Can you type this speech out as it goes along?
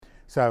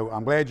So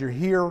I'm glad you're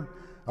here.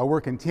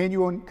 We're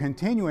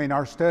continuing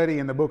our study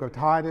in the book of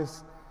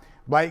Titus.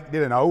 Blake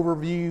did an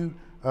overview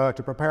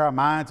to prepare our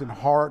minds and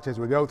hearts as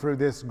we go through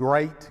this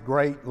great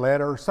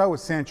letter, so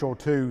essential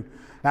to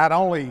not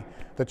only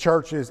the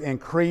churches in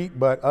Crete,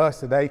 but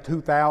us today,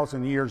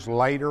 2,000 years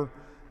later.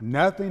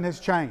 Nothing has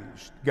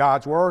changed.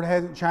 God's word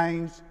hasn't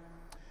changed.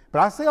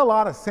 But I see a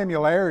lot of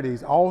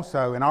similarities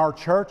also in our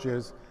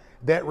churches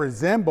that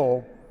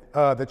resemble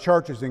the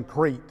churches in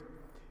Crete.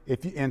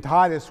 In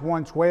Titus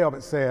 1:12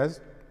 it says,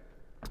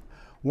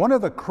 "One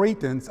of the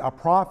Cretans, a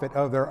prophet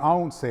of their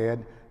own,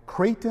 said,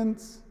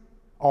 'Cretans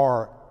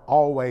are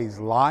always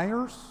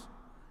liars,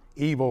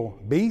 evil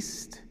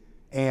beasts,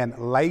 and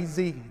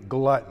lazy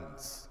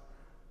gluttons.'"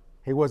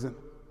 He wasn't,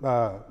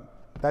 that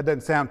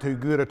doesn't sound too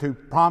good or too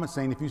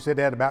promising. If you said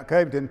that about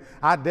Covington,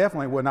 I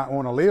definitely would not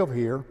want to live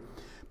here.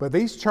 But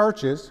these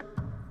churches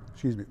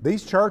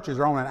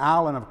are on an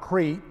island of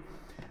Crete.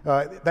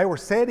 They were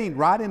sitting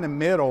right in the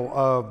middle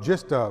of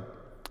just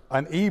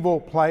an evil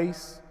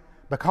place.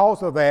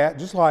 Because of that,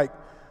 just like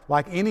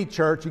any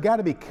church, you got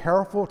to be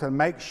careful to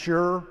make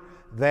sure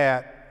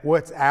that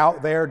what's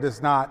out there does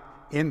not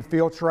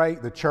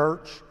infiltrate the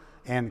church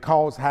and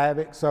cause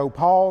havoc. So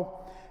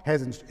Paul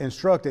has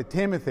instructed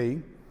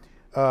Timothy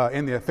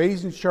in the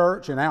Ephesian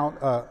church and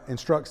now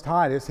instructs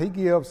Titus. He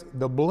gives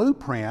the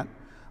blueprint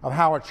of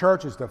how a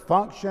church is to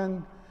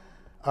function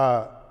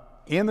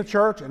in the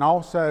church and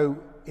also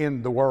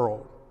in the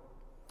world.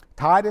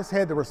 Titus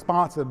had the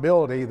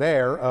responsibility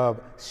there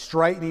of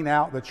straightening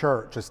out the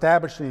church,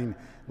 establishing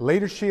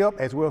leadership,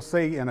 as we'll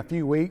see in a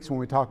few weeks when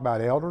we talk about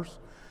elders.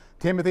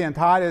 Timothy and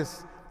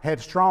Titus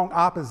had strong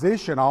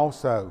opposition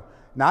also.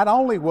 Not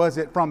only was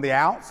it from the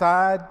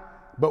outside,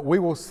 but we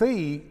will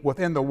see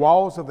within the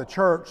walls of the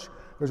church,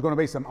 there's going to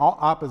be some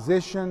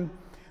opposition.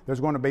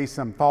 There's going to be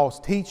some false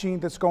teaching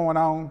that's going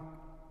on.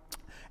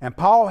 And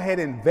Paul had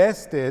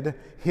invested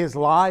his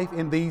life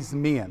in these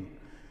men.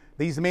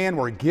 These men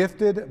were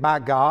gifted by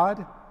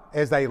God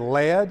as they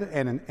led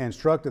and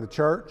instructed the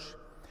church.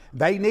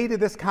 They needed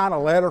this kind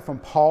of letter from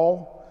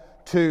Paul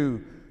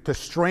to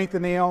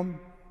strengthen them,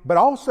 but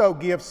also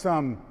give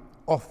some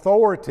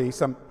authority,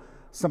 some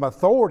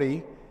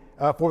authority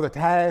for the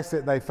tasks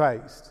that they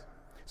faced.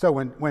 So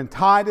when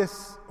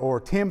Titus or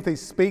Timothy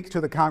speaks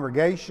to the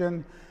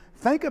congregation,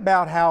 think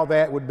about how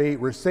that would be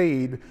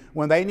received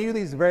when they knew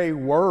these very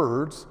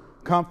words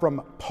come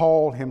from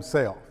Paul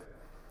himself.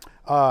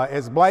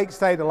 As Blake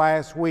stated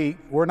last week,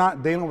 we're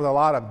not dealing with a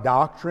lot of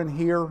doctrine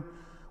here.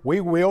 We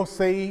will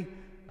see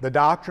the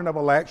doctrine of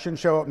election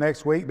show up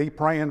next week. Be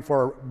praying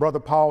for Brother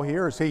Paul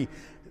here as he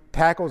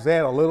tackles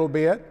that a little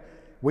bit.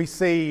 We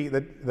see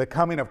the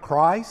coming of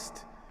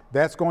Christ.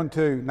 That's going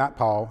to, not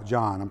Paul,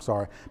 John, I'm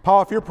sorry.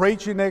 Paul, if you're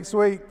preaching next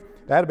week,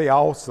 that'd be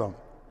awesome,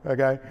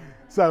 okay?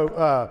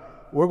 So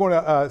we're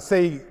going to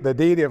see the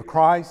deity of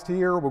Christ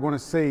here. We're going to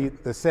see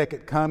the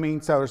second coming.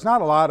 So there's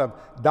not a lot of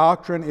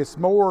doctrine. It's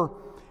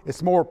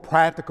more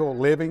practical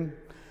living.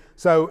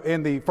 So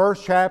in the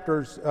first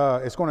chapters,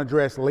 it's going to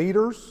address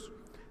leaders.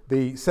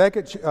 The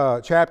second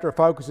chapter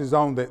focuses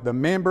on the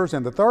members,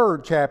 and the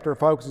third chapter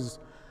focuses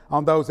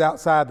on those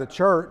outside the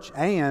church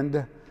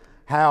and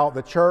how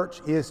the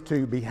church is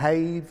to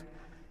behave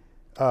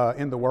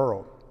in the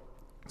world.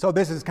 So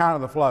this is kind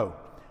of the flow.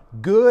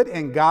 Good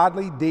and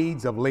godly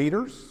deeds of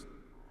leaders,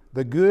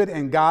 the good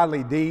and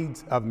godly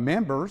deeds of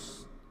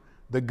members,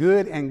 the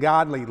good and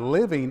godly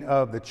living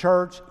of the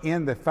church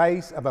in the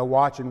face of a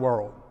watching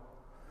world.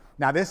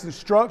 Now this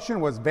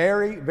instruction was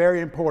very, very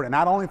important,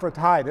 not only for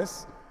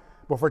Titus,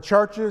 but for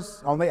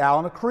churches on the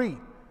island of Crete.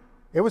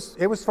 It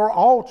was for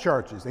all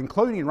churches,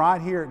 including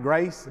right here at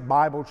Grace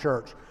Bible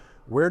Church.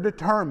 We're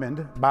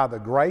determined by the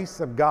grace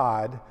of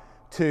God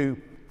to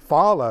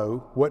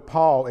follow what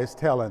Paul is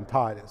telling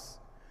Titus.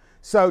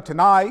 So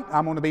tonight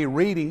I'm going to be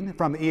reading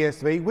from the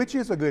ESV, which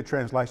is a good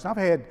translation. I've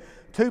had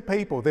 2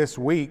 people this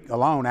week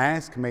alone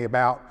ask me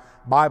about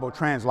Bible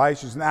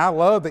translations, and I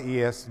love the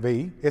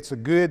ESV.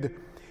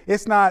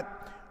 It's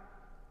not,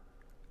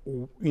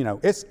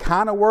 it's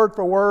kind of word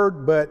for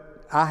word,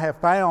 but I have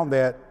found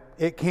that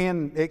it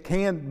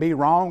can be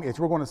wrong. As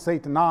we're going to see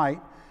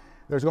tonight,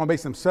 there's going to be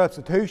some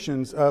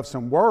substitutions of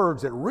some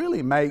words that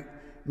really make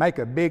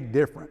a big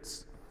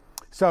difference.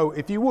 So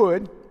if you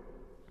would,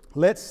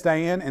 let's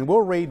stand and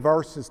we'll read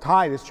verses,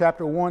 Titus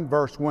chapter 1,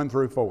 verse 1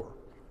 through 4.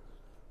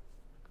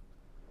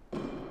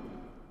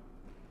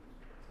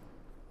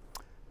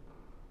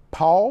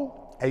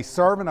 Paul, a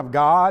servant of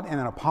God and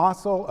an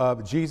apostle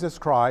of Jesus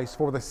Christ,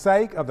 for the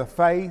sake of the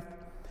faith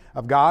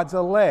of God's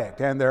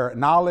elect and their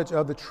knowledge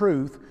of the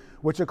truth,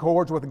 which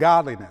accords with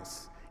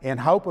godliness, in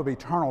hope of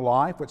eternal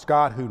life, which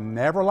God, who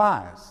never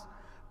lies,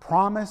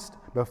 promised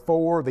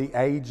before the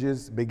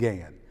ages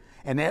began,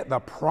 and at the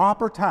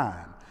proper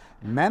time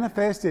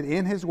manifested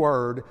in his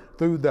word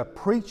through the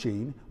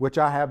preaching which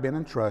I have been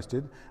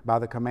entrusted by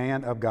the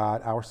command of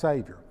God our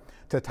Savior.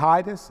 To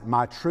Titus,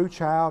 my true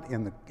child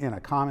in a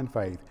common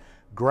faith,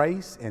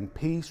 Grace and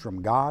peace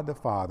from God the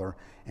Father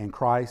and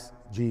Christ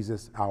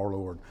Jesus our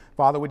Lord.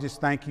 Father, we just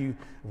thank you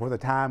for the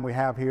time we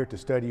have here to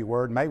study your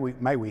word. May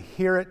we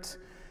hear it,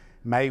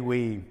 may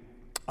we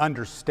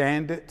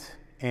understand it,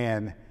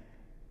 and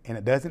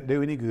it doesn't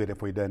do any good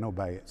if we don't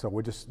obey it. So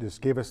we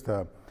just give us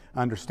the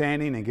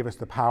understanding and give us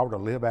the power to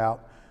live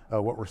out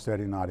what we're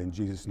studying tonight. In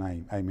Jesus'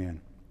 name,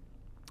 amen.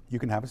 You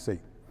can have a seat.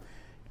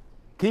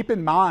 Keep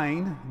in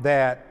mind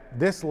that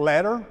this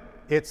letter,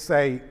 it's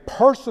a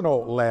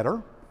personal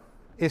letter.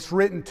 It's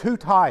written to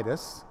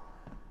Titus,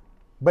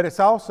 but it's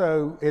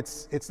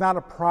not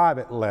a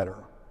private letter.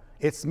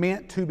 It's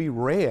meant to be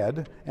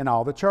read in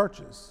all the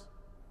churches.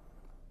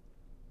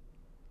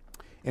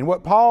 And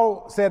what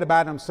Paul said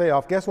about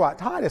himself, guess what?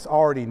 Titus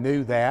already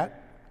knew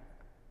that.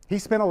 He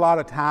spent a lot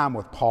of time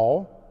with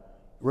Paul.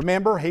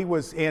 Remember, he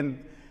was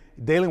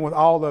dealing with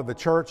all of the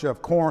church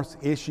of Corinth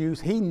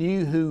issues. He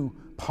knew who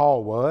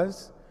Paul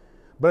was.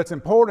 But it's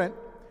important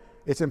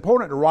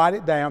to write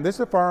it down. This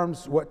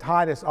affirms what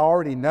Titus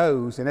already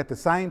knows, and at the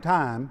same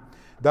time,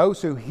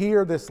 those who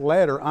hear this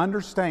letter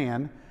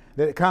understand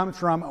that it comes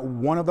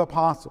from one of the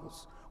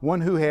apostles, one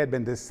who had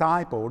been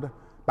discipled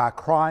by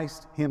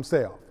Christ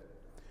himself.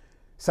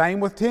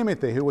 Same with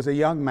Timothy, who was a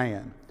young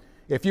man.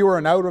 If you were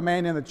an older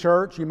man in the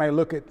church, you may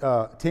look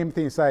at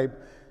Timothy and say,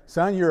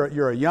 son,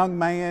 you're a young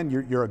man,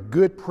 you're a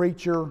good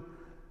preacher,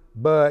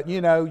 but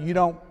you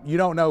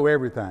don't know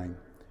everything.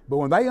 But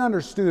when they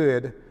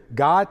understood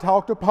God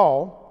talked to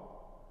Paul,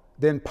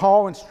 then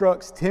Paul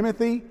instructs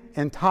Timothy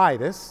and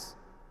Titus.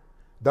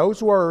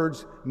 Those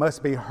words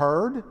must be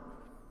heard.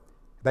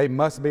 They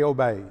must be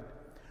obeyed.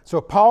 So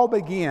Paul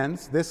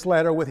begins this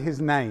letter with his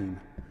name.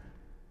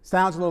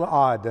 Sounds a little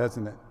odd,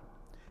 doesn't it?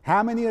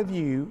 How many of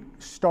you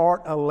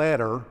start a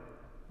letter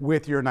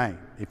with your name?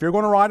 If you're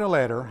going to write a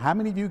letter, how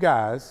many of you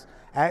guys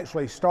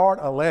actually start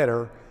a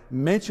letter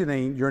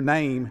mentioning your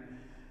name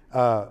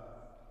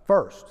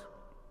first?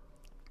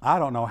 I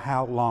don't know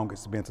how long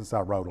it's been since I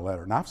wrote a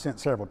letter. And I've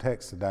sent several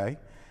texts today.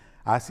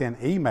 I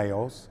sent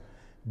emails.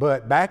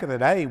 But back in the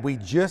day, we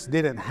just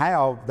didn't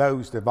have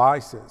those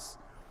devices.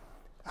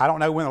 I don't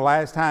know when the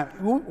last time.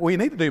 We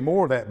need to do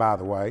more of that, by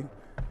the way.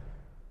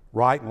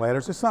 Writing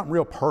letters. There's something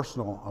real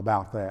personal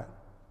about that.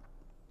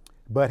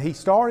 But he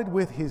started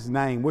with his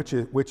name, which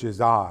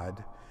is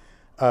odd,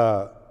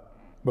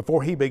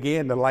 before he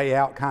began to lay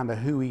out kind of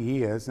who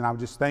he is. And I was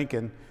just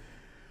thinking,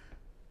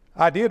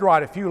 I did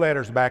write a few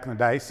letters back in the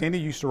day. Cindy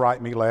used to write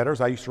me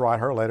letters. I used to write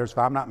her letters. If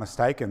I'm not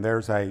mistaken,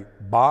 there's a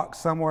box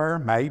somewhere,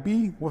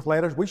 maybe, with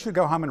letters. We should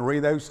go home and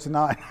read those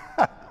tonight.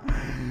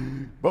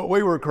 But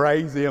we were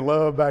crazy in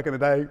love back in the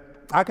day.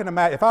 I can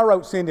imagine, if I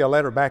wrote Cindy a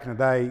letter back in the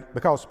day,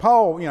 because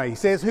Paul, he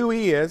says who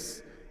he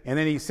is, and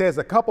then he says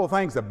a couple of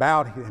things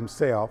about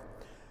himself.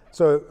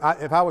 So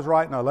if I was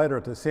writing a letter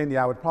to Cindy,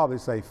 I would probably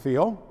say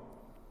Phil,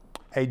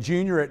 a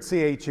junior at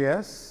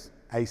CHS,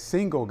 a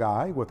single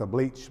guy with a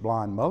bleached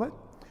blonde mullet,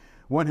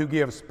 one who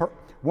drives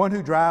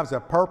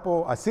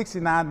a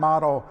 69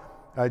 model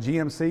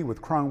GMC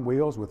with chrome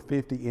wheels with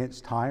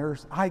 50-inch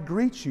tires. I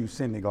greet you,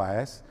 Cindy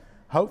Glass,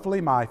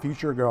 hopefully my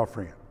future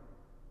girlfriend.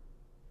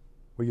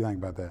 What do you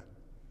think about that?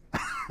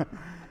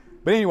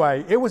 But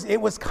anyway, it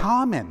was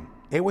common.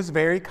 It was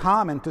very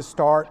common to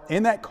start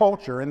in that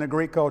culture, in the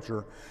Greek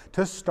culture,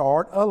 to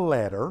start a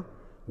letter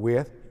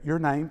with your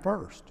name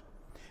first.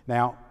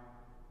 Now,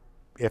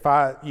 if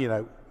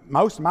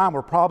most of mine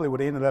would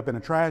have ended up in a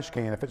trash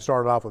can if it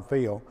started off with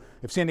Phil.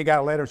 If Cindy got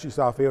a letter and she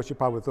saw Phil, she'd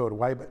probably throw it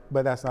away,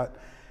 but that's not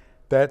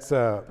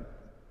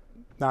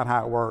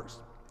how it works.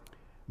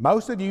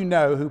 Most of you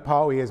know who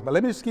Paul is, but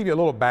let me just give you a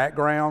little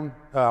background.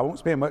 I won't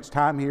spend much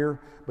time here,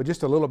 but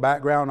just a little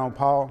background on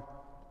Paul.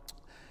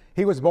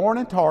 He was born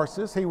in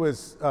Tarsus. He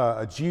was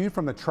a Jew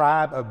from the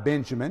tribe of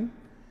Benjamin.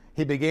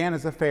 He began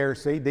as a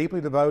Pharisee, deeply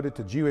devoted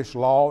to Jewish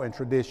law and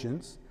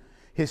traditions.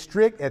 His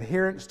strict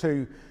adherence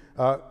to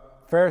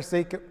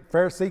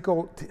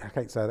Pharisaical, I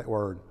can't say that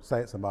word. Say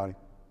it, somebody.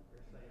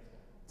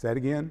 Say it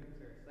again.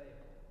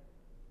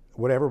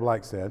 Whatever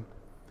Blake said.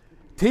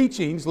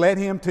 Teachings led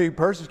him to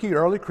persecute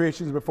early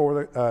Christians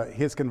before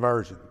his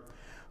conversion.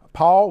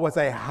 Paul was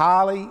a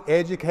highly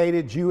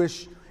educated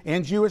Jewish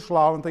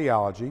law and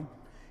theology.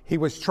 He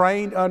was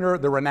trained under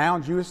the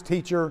renowned Jewish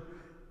teacher,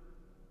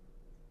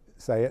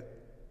 say it,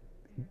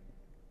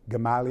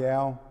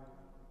 Gamaliel.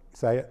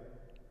 Say it.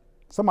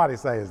 Somebody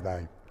say his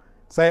name.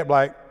 Say it,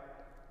 Blake.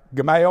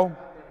 Gamaliel.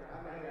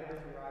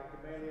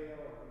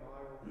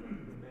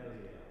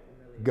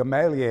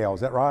 Gamaliel,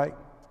 is that right?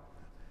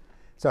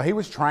 So he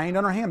was trained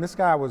under him. This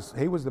guy was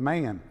the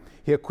man.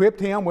 He equipped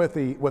him with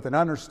an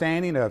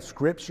understanding of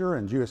Scripture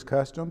and Jewish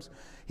customs.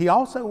 He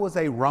also was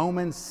a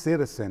Roman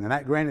citizen, and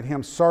that granted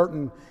him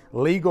certain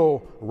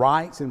legal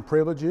rights and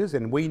privileges,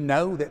 and we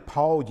know that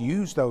Paul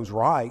used those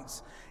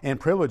rights and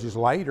privileges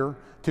later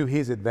to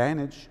his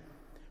advantage.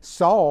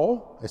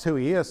 Saul is who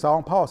he is. Saul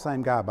and Paul,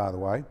 same guy, by the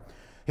way.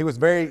 He was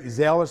very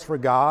zealous for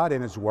God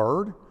and His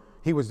Word.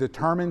 He was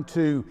determined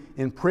to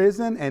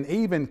imprison and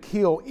even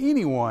kill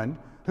anyone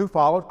who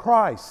followed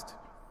Christ.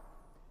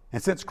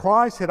 And since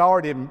Christ had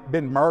already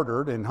been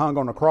murdered and hung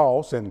on a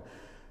cross, and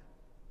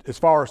as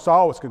far as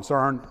Saul was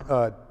concerned,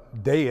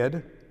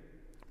 dead,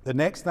 the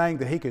next thing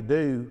that he could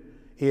do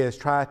is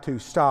try to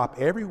stop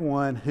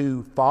everyone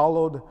who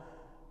followed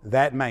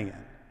that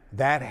man,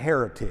 that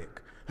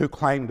heretic who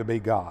claimed to be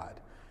God.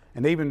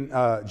 And even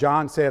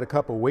John said a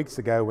couple of weeks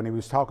ago when he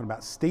was talking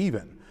about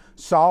Stephen,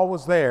 Saul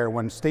was there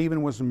when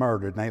Stephen was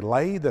murdered, and they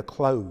laid the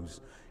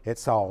clothes at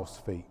Saul's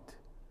feet.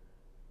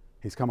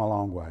 He's come a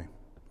long way.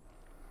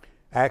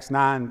 Acts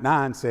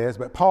 9 says,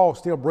 but Paul,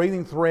 still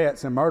breathing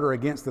threats and murder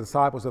against the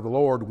disciples of the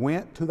Lord,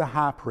 went to the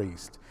high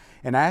priest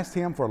and asked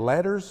him for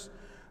letters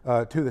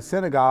to the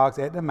synagogues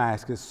at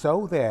Damascus,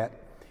 so that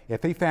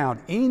if he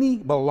found any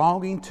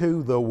belonging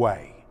to the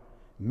way,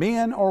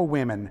 men or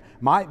women,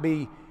 might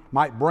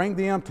bring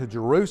them to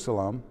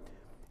Jerusalem.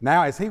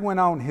 Now as he went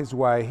on his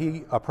way,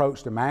 he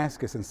approached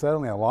Damascus, and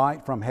suddenly a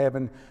light from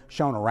heaven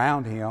shone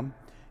around him.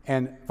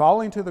 And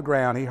falling to the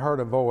ground, he heard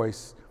a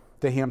voice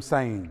to him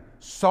saying,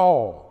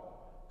 Saul,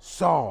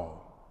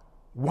 Saul,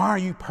 why are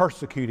you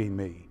persecuting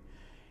me?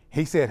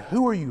 He said,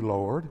 who are you,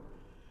 Lord?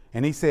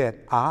 And he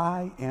said,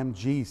 I am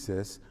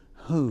Jesus,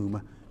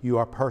 whom you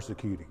are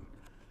persecuting.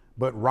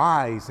 But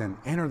rise and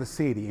enter the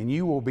city, and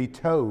you will be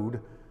told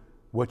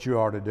what you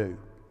are to do.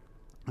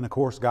 And of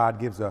course, God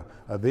gives a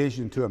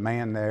vision to a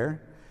man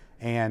there.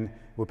 And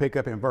we'll pick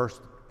up in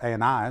verse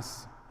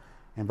Ananias.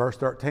 In verse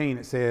 13,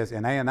 it says,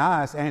 and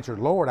Ananias answered,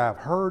 Lord, I've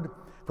heard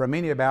from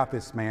many about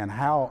this man,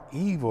 how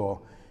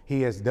evil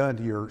he has done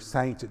to your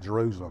saints at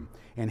Jerusalem.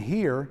 And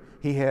here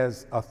he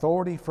has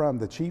authority from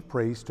the chief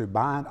priest to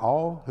bind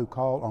all who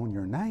call on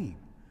your name.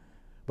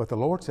 But the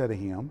Lord said to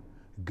him,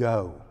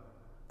 go,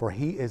 for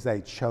he is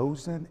a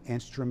chosen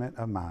instrument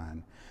of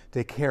mine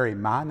to carry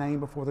my name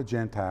before the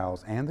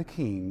Gentiles and the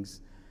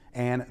kings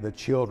and the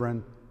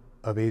children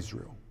of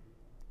Israel.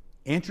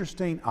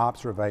 Interesting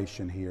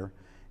observation here.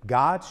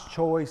 God's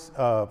choice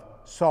of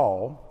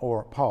Saul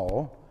or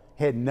Paul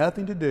had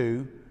nothing to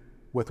do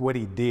with what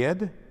he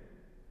did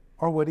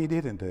or what he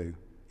didn't do.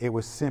 It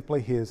was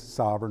simply his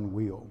sovereign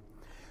will.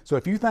 So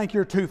if you think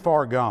you're too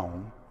far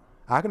gone,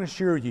 I can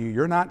assure you,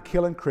 you're not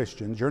killing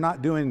Christians. You're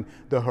not doing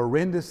the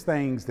horrendous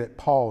things that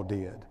Paul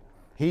did.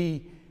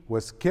 He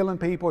was killing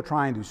people,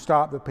 trying to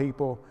stop the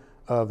people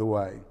of the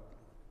way.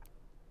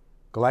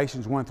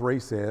 Galatians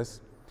 1:3 says,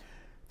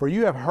 for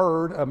you have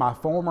heard of my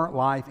former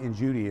life in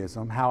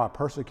Judaism, how I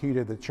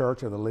persecuted the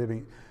church of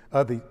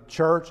the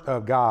church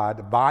of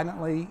God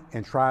violently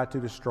and tried to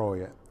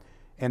destroy it.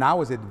 And I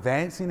was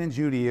advancing in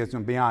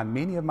Judaism beyond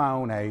many of my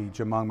own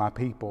age among my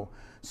people.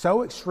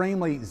 So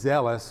extremely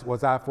zealous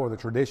was I for the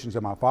traditions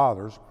of my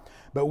fathers.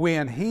 But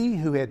when he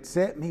who had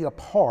set me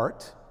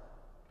apart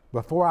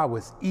before I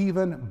was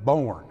even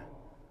born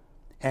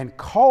and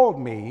called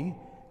me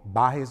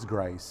by his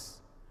grace,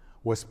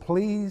 was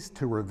pleased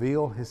to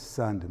reveal his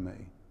Son to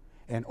me,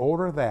 in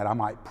order that I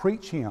might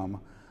preach him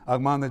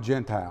among the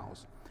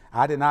Gentiles,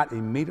 I did not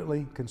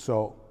immediately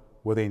consult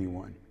with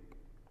anyone.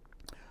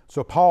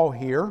 So Paul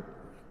here,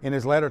 in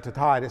his letter to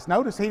Titus,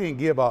 notice he didn't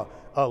give a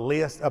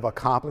list of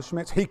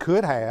accomplishments. He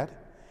could have.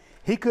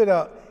 He could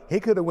have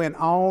went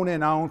on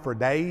and on for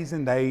days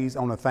and days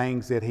on the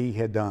things that he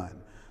had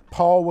done.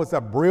 Paul was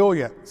a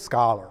brilliant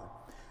scholar,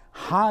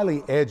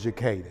 highly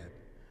educated,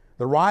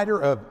 the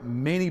writer of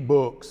many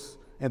books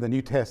in the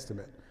New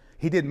Testament.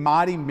 He did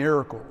mighty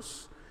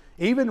miracles,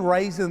 even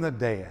raising the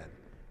dead,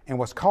 and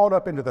was caught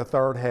up into the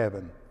third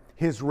heaven.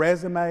 His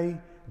resume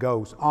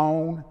goes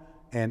on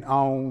and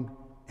on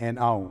and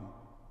on.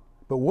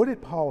 But what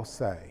did Paul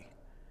say?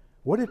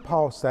 What did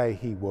Paul say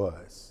he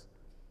was?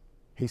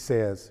 He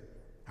says,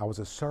 I was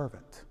a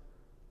servant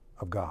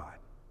of God.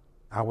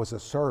 I was a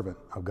servant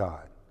of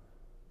God.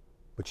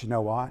 But you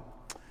know what?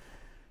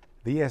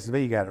 The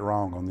ESV got it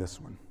wrong on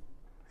this one.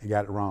 He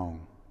got it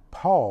wrong.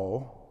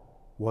 Paul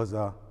was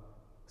a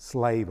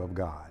slave of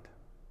God.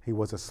 He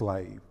was a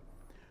slave.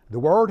 The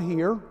word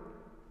here,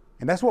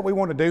 and that's what we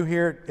want to do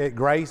here at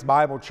Grace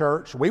Bible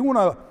Church. We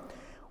want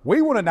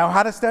to know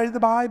how to study the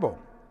Bible.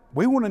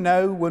 We want to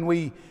know when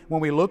we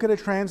look at a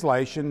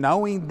translation,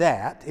 knowing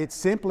that it's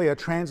simply a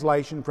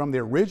translation from the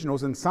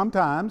originals, and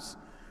sometimes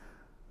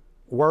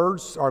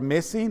words are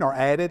missing or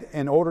added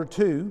in order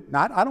to,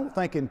 not, I don't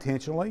think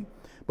intentionally,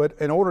 but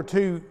in order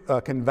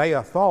to convey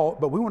a thought.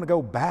 But we want to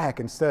go back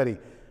and study,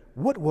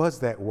 what was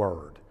that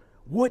word?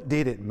 What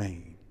did it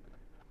mean?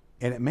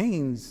 And it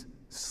means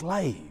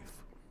slave.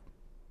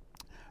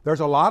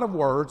 There's a lot of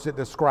words that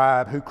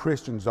describe who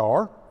Christians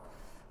are.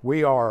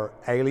 We are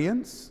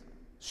aliens,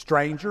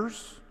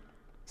 strangers,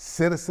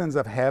 citizens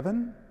of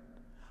heaven,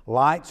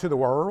 light to the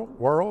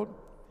world,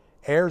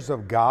 heirs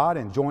of God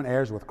and joint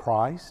heirs with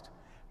Christ,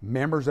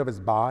 members of his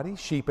body,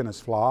 sheep in his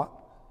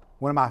flock.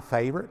 One of my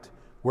favorite,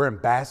 we're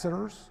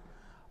ambassadors.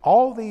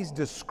 All these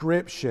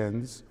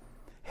descriptions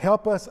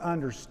help us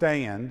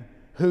understand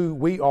who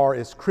we are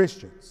as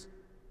Christians.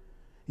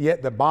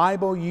 Yet the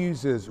Bible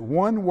uses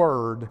one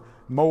word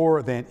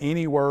more than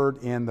any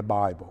word in the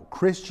Bible.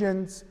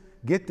 Christians,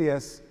 get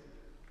this,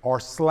 are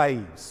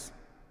slaves.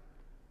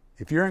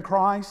 If you're in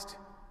Christ,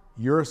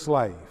 you're a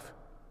slave.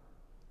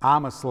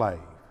 I'm a slave.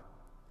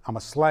 I'm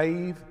a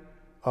slave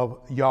of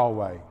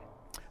Yahweh.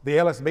 The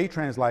LSB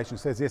translation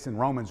says this in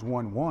Romans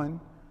 1:1.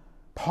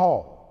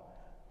 Paul,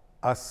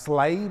 a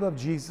slave of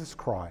Jesus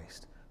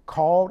Christ,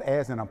 called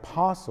as an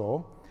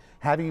apostle,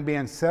 having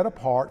been set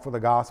apart for the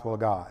gospel of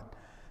God.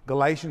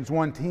 Galatians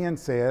 1:10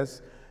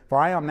 says, for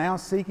I am now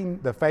seeking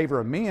the favor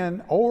of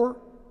men or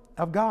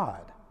of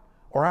God,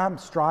 or I'm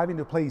striving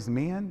to please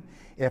men.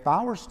 If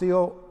I were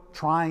still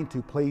trying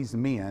to please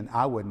men,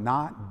 I would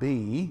not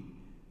be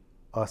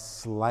a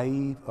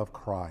slave of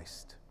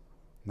Christ.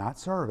 Not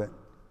servant,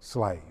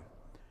 slave.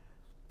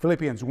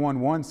 Philippians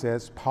 1:1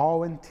 says,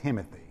 Paul and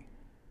Timothy,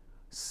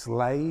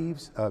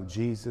 slaves of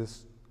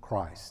Jesus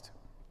Christ.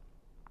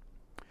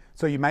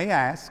 So you may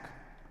ask,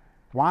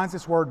 why has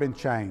this word been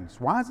changed?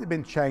 Why has it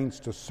been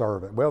changed to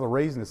servant? Well, the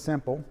reason is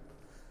simple.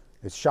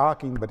 It's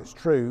shocking, but it's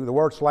true. The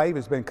word slave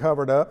has been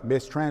covered up,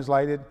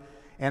 mistranslated,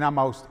 in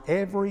almost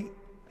every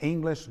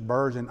English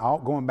version,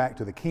 going back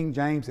to the King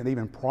James and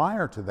even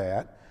prior to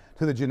that,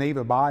 to the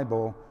Geneva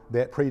Bible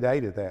that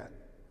predated that.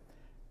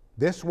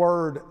 This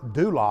word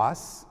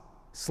doulos,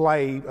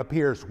 slave,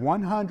 appears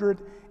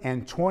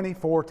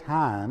 124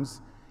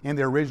 times in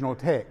the original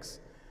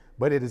text,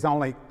 but it is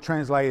only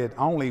translated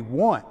only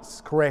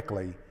once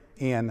correctly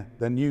in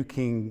the New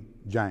King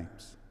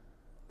James.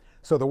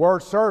 So the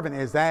word servant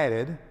is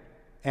added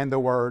and the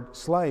word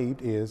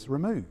slave is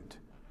removed.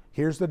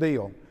 Here's the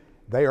deal.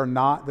 They are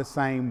not the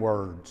same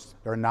words.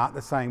 They're not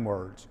the same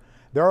words.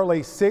 There are at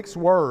least 6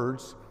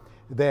 words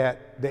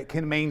that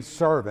can mean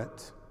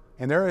servant,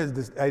 and there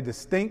is a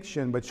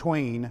distinction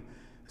between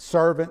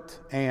servant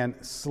and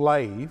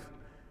slave,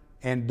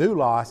 and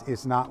doulos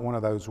is not one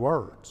of those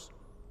words.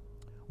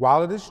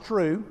 While it is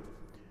true,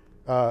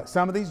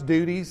 some of these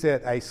duties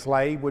that a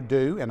slave would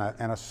do and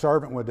a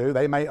servant would do,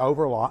 they may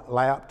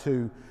overlap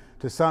to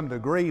some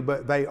degree,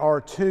 but they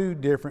are 2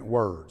 different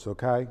words,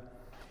 okay?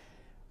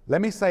 Let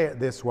me say it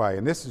this way,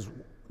 and this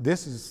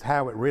is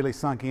how it really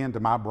sunk into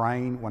my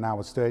brain when I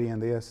was studying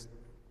this.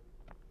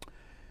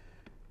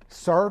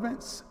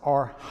 Servants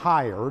are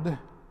hired,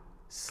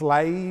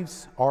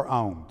 slaves are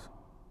owned.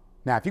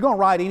 Now, if you're going to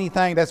write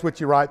anything, that's what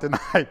you write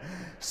tonight.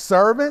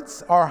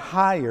 Servants are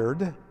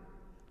hired,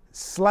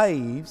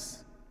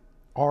 slaves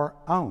are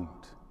owned.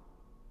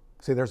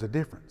 See, there's a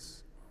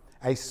difference.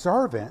 A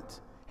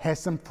servant has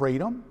some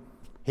freedom.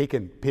 He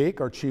can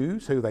pick or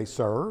choose who they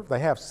serve. They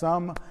have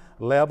some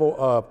level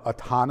of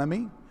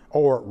autonomy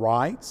or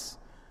rights.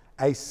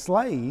 A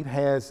slave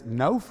has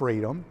no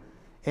freedom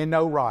and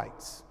no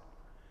rights.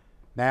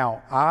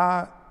 Now,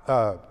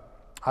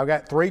 I've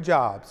got 3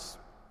 jobs.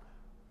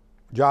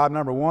 Job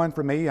number 1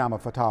 for me, I'm a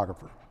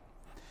photographer.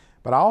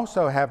 But I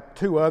also have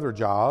 2 other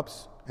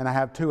jobs, and I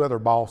have 2 other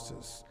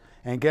bosses.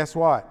 And guess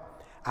what?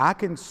 I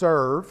can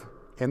serve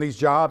in these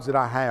jobs that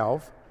I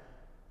have.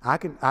 I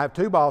have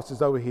 2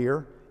 bosses over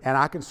here, and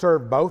I can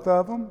serve both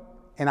of them,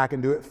 and I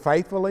can do it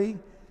faithfully,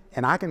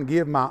 and I can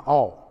give my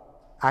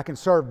all. I can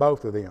serve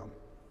both of them.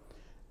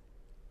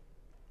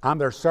 I'm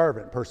their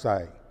servant per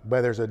se,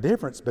 but there's a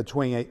difference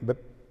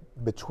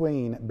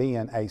between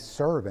being a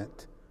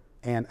servant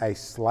and a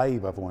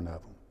slave of one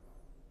of them.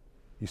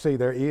 You see,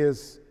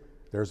 there's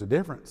a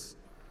difference.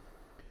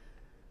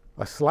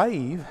 A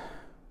slave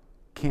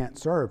can't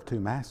serve 2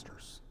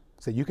 masters.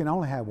 So you can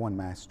only have one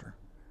master.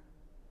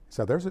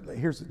 So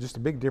here's just a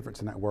big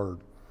difference in that word.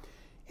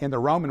 In the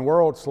Roman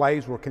world,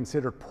 slaves were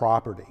considered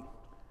property,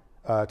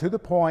 to the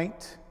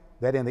point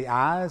that in the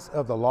eyes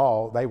of the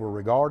law, they were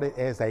regarded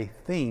as a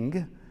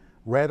thing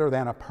rather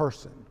than a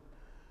person.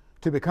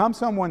 To become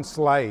someone's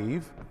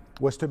slave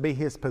was to be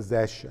his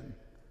possession,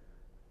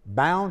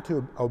 bound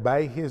to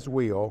obey his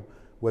will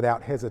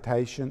without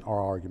hesitation or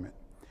argument.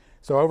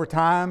 So over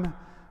time,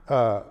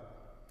 the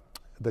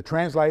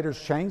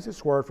translators changed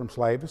this word from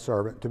slave to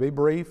servant. To be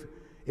brief,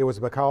 it was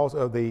because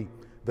of the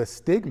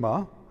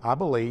stigma, I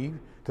believe,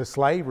 to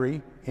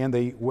slavery in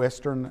the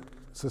Western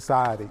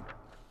society.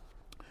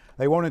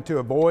 They wanted to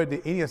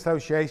avoid any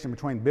association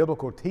between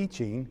biblical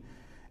teaching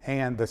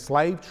and the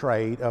slave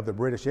trade of the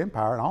British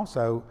Empire, and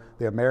also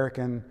the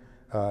American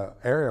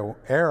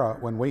era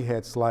when we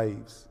had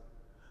slaves.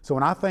 So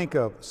when I think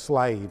of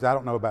slaves, I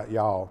don't know about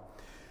y'all,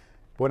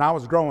 when I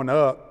was growing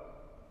up,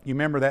 you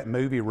remember that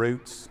movie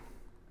Roots?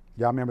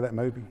 Y'all remember that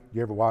movie?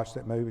 You ever watched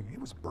that movie? It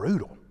was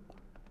brutal.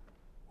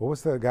 What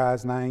was the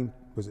guy's name?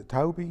 Was it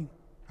Toby?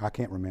 I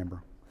can't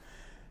remember.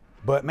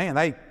 But man,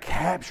 they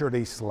captured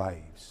these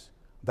slaves.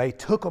 They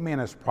took them in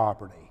as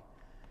property.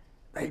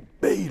 They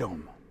beat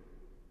them.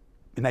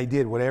 And they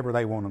did whatever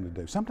they wanted them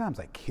to do. Sometimes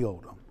they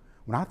killed them.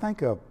 When I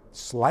think of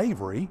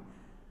slavery,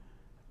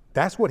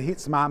 that's what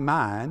hits my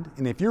mind.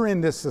 And if you're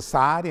in this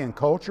society and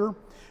culture,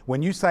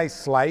 when you say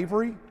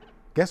slavery,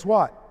 guess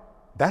what?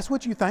 That's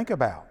what you think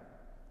about.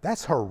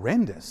 That's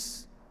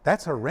horrendous.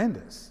 That's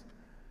horrendous.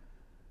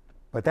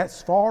 But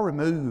that's far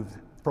removed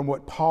from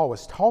what Paul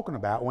was talking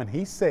about when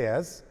he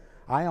says,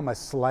 I am a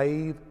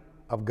slave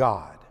of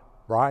God,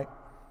 right?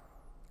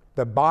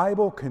 The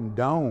Bible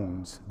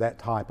condones that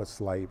type of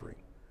slavery.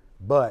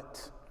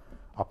 But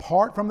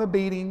apart from the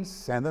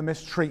beatings and the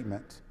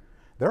mistreatment,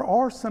 there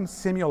are some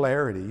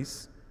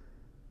similarities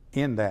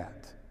in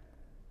that.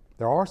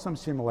 There are some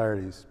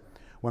similarities.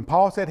 When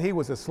Paul said he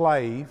was a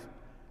slave,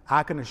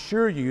 I can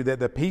assure you that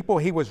the people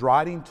he was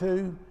writing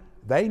to,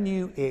 they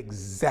knew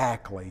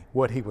exactly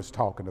what he was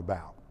talking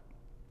about.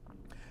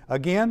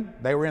 Again,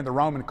 they were in the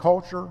Roman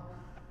culture.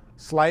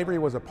 Slavery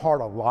was a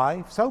part of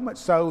life, so much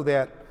so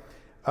that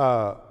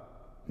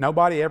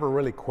nobody ever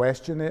really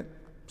questioned it.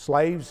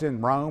 Slaves in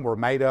Rome were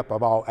made up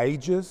of all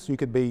ages. You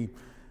could be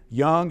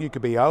young, you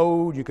could be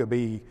old, you could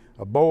be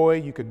a boy,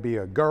 you could be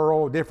a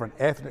girl, different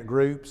ethnic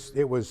groups.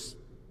 It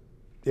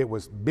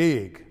was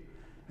big.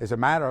 As a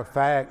matter of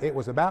fact, it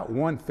was about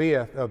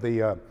 1/5 of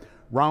the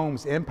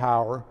Rome's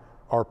empire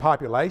or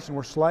population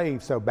were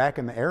slaves. So back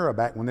in the era,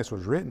 back when this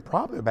was written,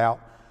 probably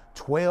about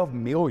 12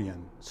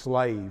 million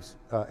slaves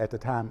at the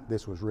time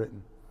this was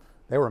written.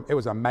 It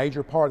was a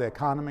major part of the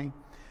economy.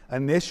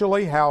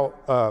 Initially, how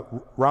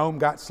Rome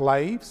got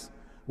slaves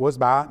was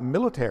by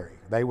military.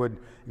 They would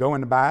go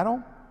into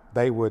battle,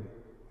 they would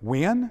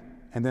win,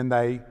 and then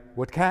they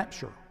would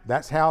capture.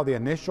 That's how the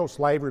initial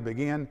slavery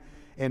began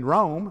in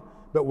Rome.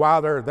 But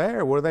while they're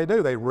there, what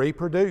do? They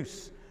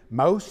reproduce.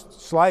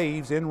 Most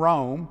slaves in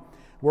Rome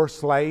were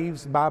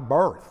slaves by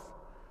birth.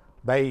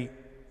 They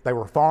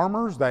were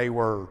farmers, they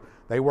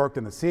worked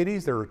in the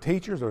cities, they were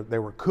teachers, they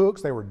were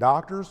cooks, they were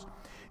doctors.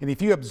 And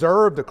if you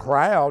observed the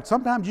crowd,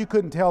 sometimes you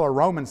couldn't tell a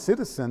Roman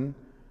citizen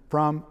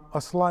from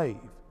a slave.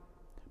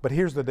 But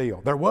here's the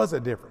deal. There was a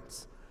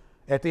difference.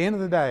 At the end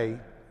of the day,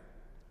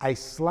 a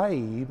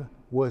slave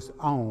was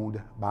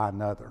owned by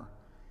another.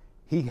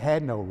 He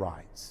had no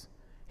rights.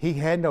 He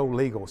had no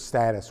legal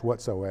status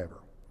whatsoever.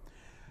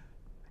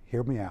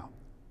 Hear me out.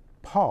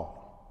 Paul,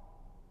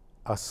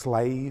 a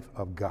slave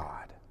of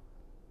God.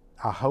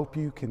 I hope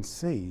you can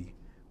see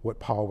what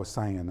Paul was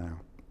saying now.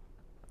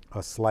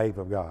 A slave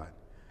of God.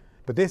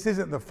 But this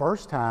isn't the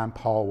first time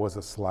Paul was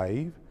a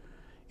slave.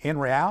 In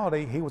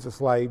reality, he was a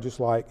slave just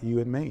like you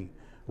and me.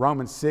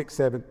 Romans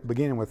 6,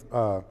 beginning with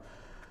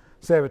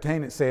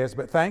 17, it says,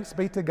 "But thanks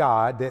be to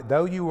God that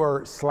though you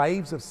were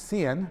slaves of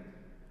sin,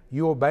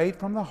 you obeyed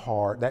from the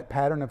heart that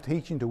pattern of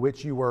teaching to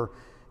which you were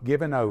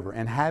given over.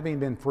 And having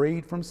been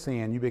freed from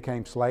sin, you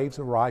became slaves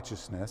of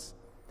righteousness.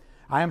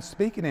 I am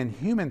speaking in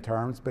human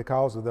terms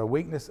because of the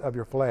weakness of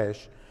your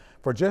flesh.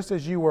 For just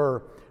as you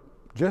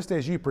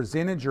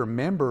presented your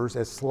members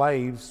as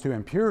slaves to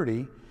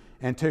impurity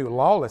and to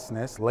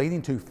lawlessness,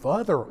 leading to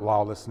further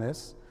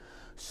lawlessness,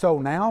 so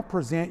now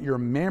present your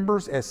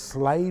members as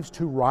slaves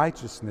to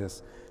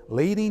righteousness,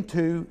 leading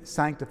to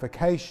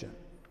sanctification.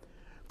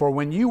 For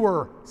when you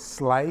were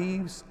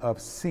slaves of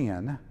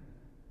sin,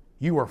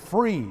 you were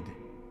freed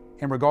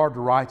in regard to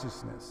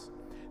righteousness.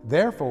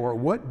 Therefore,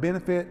 what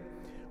benefit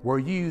were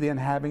you then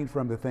having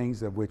from the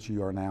things of which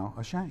you are now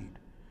ashamed?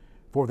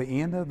 For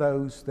the end of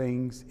those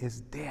things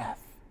is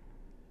death.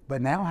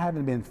 But now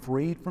having been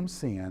freed from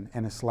sin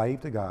and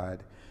enslaved to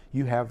God,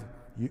 you have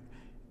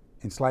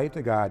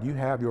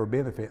your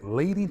benefit,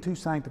 leading to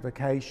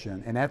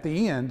sanctification, and at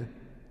the end,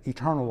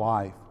 eternal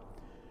life.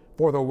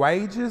 For the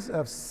wages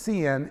of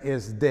sin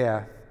is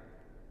death,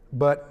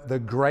 but the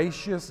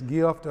gracious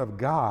gift of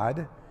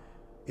God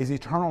is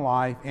eternal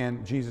life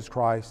in Jesus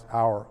Christ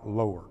our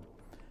Lord."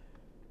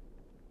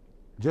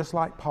 Just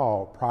like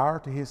Paul, prior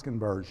to his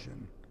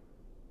conversion,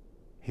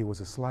 he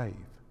was a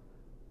slave.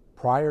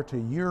 Prior to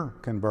your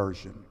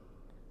conversion,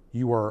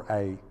 you were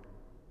a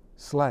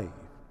slave.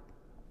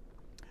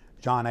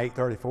 John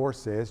 8:34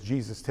 says,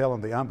 Jesus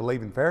telling the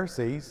unbelieving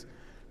Pharisees,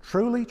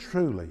 "Truly,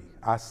 truly,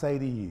 I say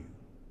to you,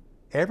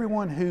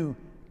 everyone who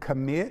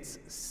commits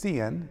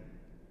sin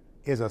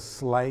is a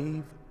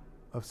slave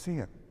of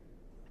sin."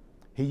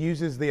 He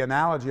uses the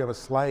analogy of a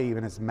slave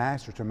and his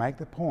master to make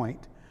the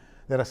point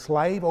that a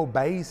slave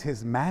obeys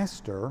his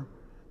master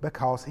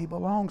because he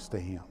belongs to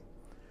him.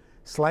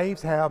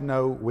 Slaves have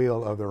no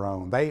will of their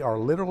own. They are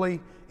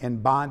literally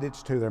in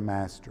bondage to their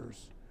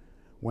masters.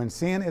 When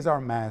sin is our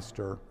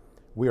master,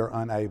 we are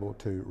unable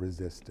to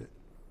resist it.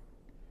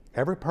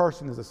 Every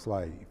person is a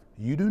slave.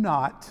 You do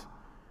not,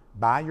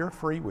 by your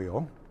free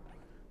will,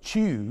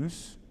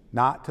 choose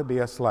not to be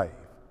a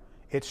slave.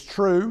 It's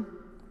true,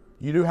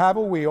 you do have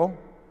a will,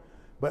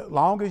 but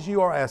long as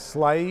you are a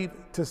slave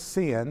to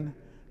sin,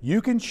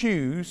 you can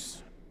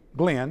choose,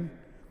 Glenn,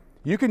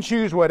 you can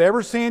choose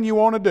whatever sin you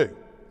want to do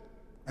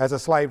as a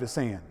slave to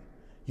sin.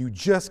 You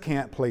just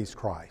can't please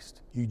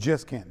Christ. You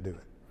just can't do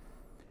it.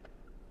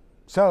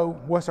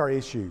 So, what's our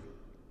issue?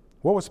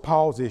 What was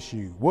Paul's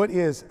issue? What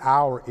is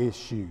our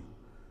issue?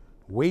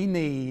 We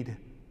need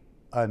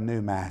a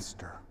new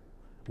master.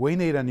 We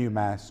need a new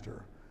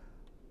master.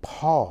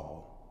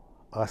 Paul,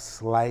 a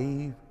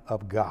slave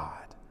of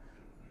God.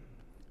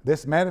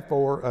 This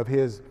metaphor of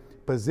his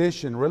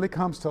position really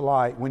comes to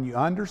light when you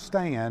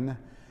understand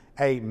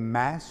a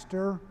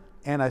master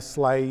and a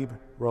slave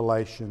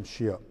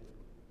relationship.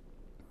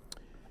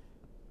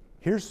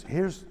 Here's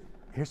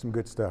some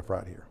good stuff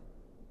right here.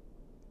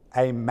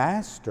 A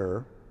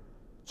master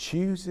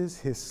chooses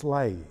his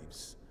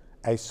slaves.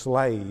 A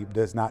slave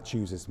does not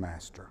choose his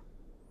master.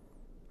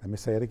 Let me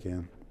say it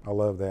again. I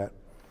love that.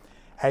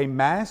 A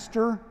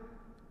master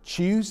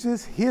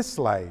chooses his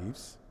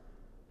slaves.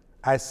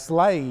 A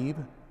slave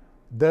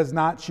does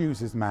not choose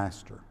his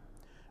master.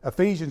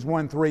 Ephesians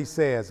 1:3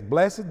 says,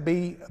 "Blessed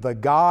be the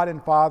God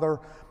and Father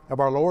of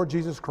our Lord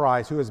Jesus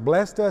Christ, who has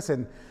blessed us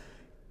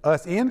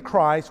in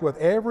Christ with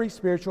every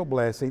spiritual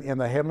blessing in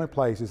the heavenly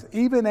places,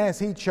 even as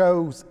he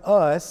chose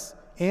us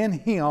in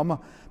him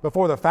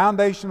before the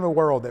foundation of the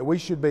world, that we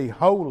should be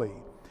holy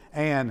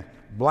and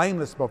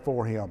blameless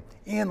before him.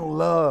 In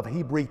love,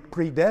 he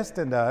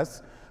predestined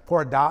us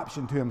for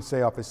adoption to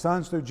himself as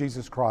sons through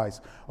Jesus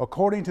Christ,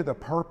 according to the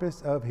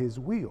purpose of his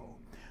will,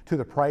 to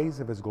the praise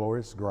of his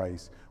glorious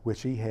grace,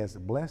 which he has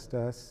blessed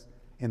us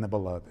in the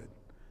beloved."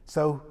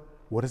 So,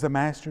 what does a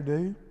master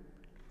do?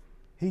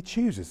 He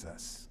chooses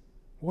us.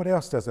 What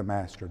else does a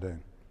master do?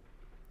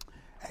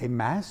 A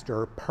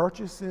master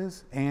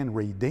purchases and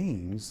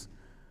redeems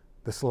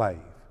the slave.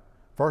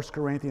 1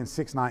 Corinthians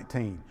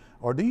 6:19.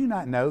 "Or do you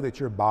not know that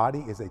your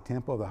body is a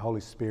temple of the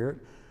Holy Spirit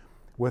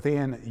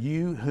within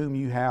you, whom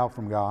you have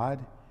from God?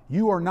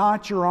 You are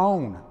not your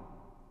own,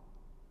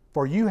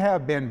 for you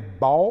have been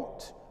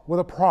bought with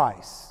a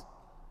price.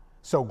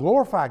 So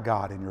glorify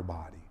God in your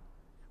body."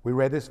 We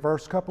read this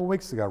verse a couple of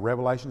weeks ago,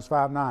 Revelations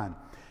 5:9.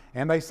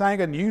 "And they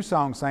sang a new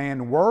song,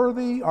 saying,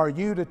 Worthy are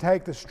you to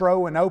take the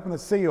scroll and open the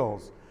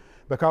seals,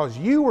 because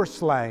you were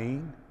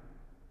slain,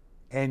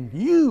 and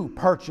you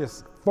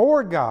purchased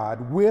for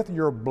God with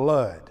your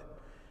blood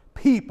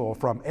people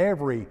from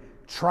every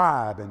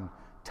tribe and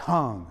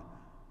tongue,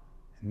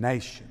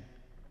 nation."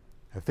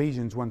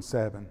 Ephesians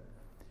 1:7.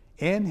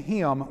 "In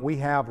him we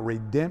have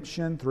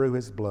redemption through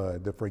his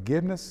blood, the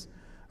forgiveness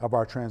of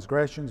our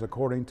transgressions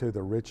according to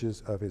the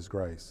riches of his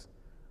grace."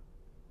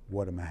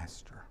 What a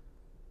master.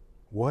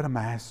 What a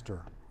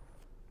master.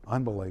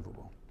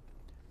 Unbelievable.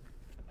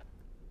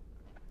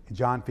 In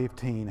John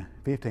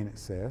 15:15 it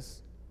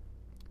says,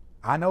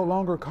 "I no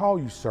longer call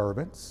you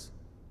servants,"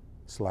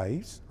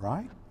 slaves,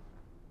 right?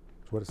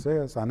 That's what it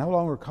says. "I no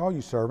longer call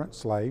you servants,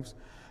 slaves,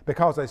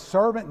 because a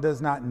servant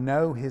does not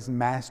know his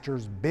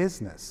master's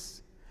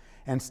business.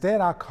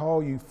 Instead, I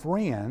call you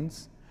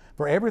friends,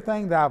 for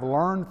everything that I've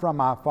learned from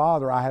my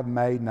Father I have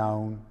made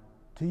known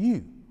to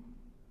you."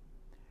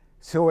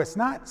 So it's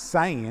not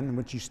saying,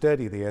 when you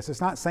study this, it's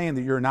not saying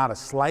that you're not a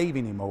slave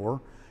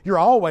anymore. You're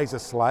always a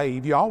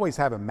slave. You always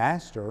have a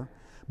master.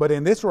 But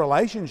in this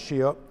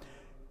relationship,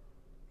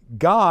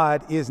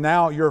 God is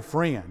now your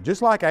friend.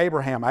 Just like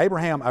Abraham,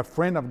 a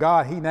friend of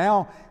God, he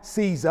now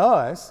sees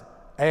us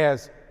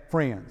as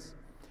friends.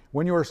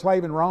 When you were a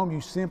slave in Rome,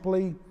 you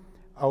simply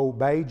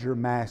obeyed your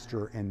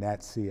master, and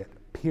that's it,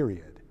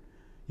 period.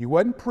 You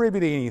wasn't privy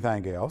to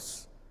anything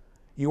else.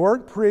 You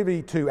weren't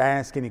privy to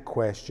ask any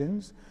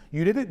questions.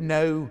 You didn't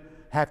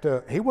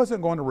he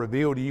wasn't going to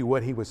reveal to you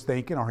what he was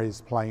thinking or his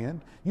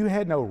plan. You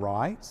had no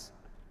rights.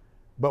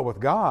 But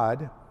with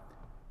God,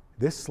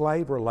 this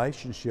slave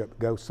relationship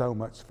goes so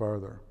much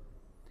further.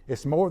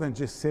 It's more than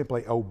just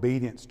simply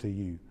obedience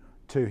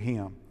to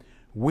him.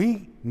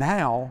 We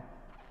now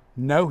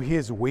know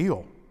his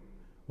will.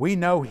 We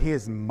know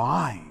his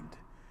mind.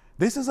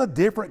 This is a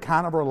different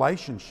kind of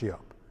relationship.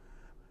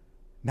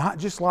 Not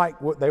just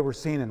like what they were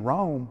seeing in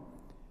Rome.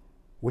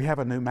 We have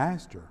a new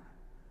master.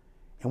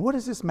 And what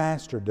does this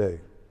master do?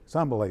 It's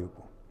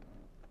unbelievable.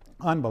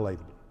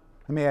 Unbelievable.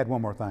 Let me add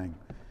one more thing.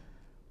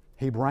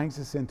 He brings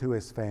us into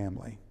his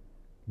family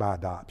by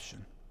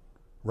adoption.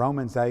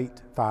 Romans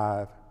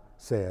 8:5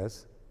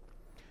 says,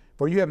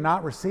 "For you have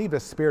not received a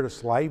spirit of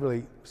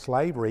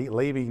slavery,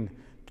 leaving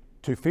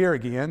to fear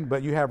again,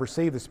 but you have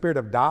received the spirit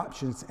of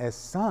adoption as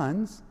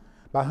sons,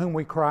 by whom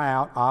we cry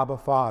out, Abba,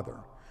 Father.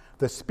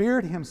 The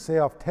Spirit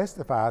himself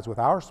testifies with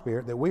our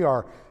spirit that we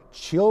are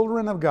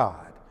children of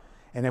God.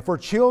 And if we're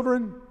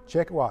children,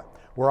 check what?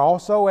 We're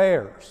also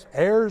heirs,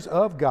 heirs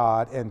of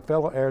God and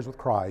fellow heirs with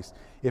Christ,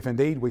 if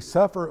indeed we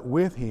suffer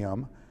with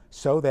him,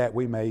 so that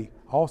we may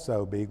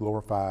also be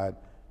glorified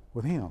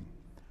with him."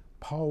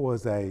 Paul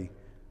was a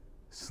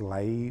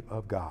slave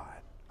of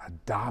God,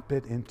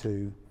 adopted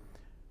into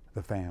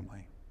the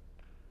family.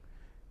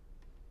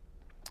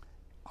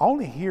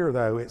 Only here,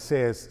 though, it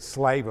says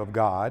slave of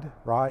God,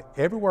 right?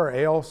 Everywhere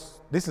else,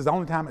 this is the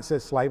only time it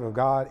says slave of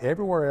God.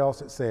 Everywhere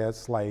else it says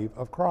slave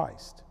of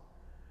Christ.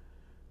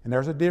 And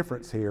there's a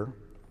difference here.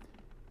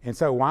 And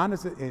so why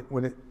does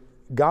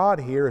God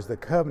here is the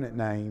covenant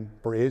name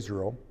for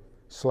Israel,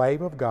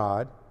 slave of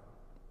God,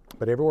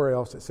 but everywhere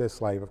else it says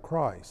slave of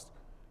Christ.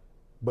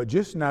 But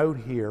just note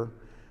here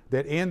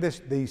that in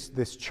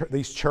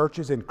these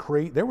churches in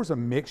Crete, there was a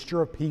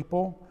mixture of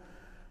people.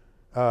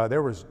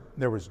 There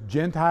was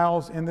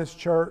Gentiles in this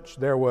church.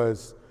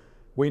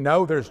 We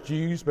know there's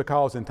Jews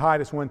because in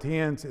Titus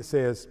 1:10 it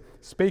says,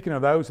 speaking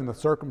of those in the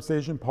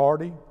circumcision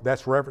party,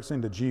 that's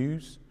referencing the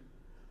Jews.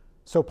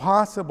 So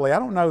possibly, I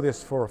don't know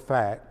this for a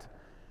fact,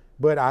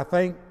 but I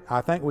think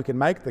we can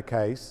make the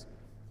case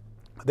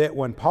that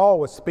when Paul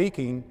was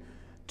speaking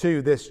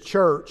to this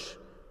church,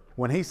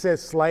 when he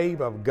says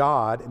slave of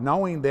God,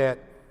 knowing that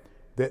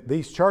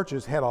these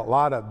churches had a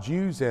lot of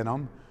Jews in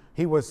them,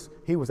 he was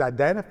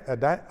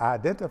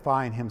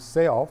identifying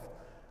himself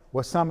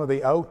with some of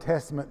the Old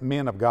Testament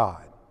men of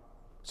God.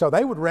 So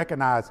they would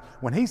recognize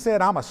when he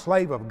said, "I'm a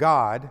slave of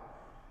God,"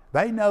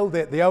 They know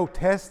that the Old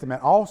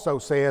Testament also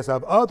says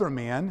of other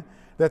men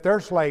that they're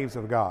slaves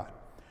of God.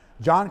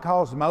 John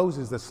calls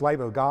Moses the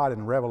slave of God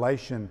in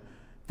Revelation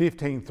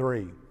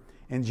 15:3.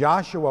 In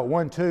Joshua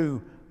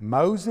 1:2,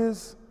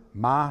 Moses,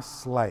 my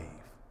slave.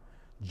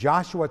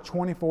 Joshua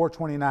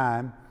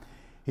 24:29,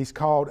 he's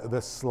called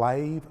the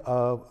slave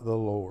of the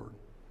Lord.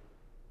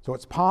 So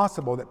it's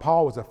possible that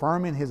Paul was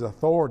affirming his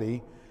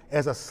authority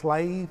as a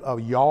slave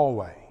of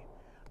Yahweh,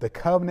 the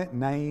covenant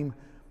name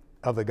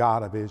of the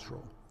God of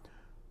Israel.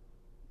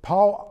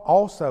 Paul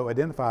also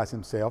identifies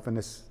himself in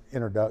this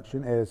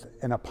introduction as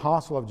an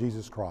apostle of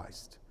Jesus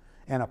Christ.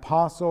 An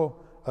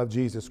apostle of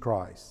Jesus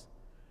Christ.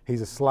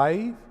 He's a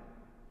slave,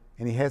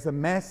 and he has a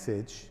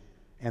message,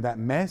 and that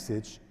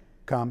message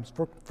comes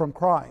from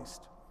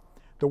Christ.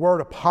 The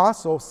word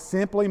apostle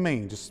simply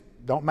means, just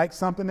don't make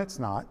something that's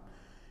not,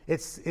 it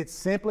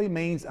simply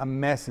means a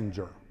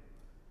messenger.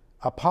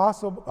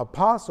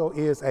 Apostle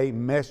is a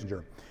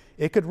messenger.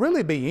 It could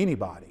really be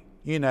anybody.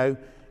 You know,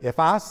 if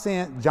I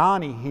sent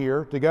Johnny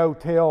here to go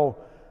tell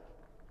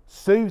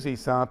Susie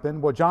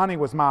something, well, Johnny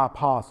was my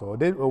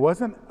apostle. It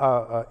wasn't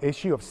an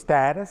issue of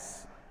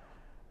status.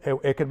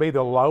 It could be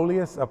the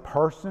lowliest of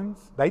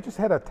persons. They just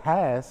had a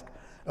task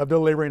of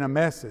delivering a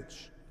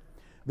message.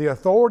 The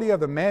authority of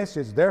the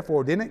message,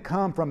 therefore, didn't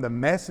come from the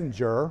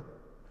messenger,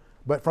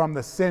 but from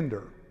the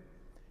sender.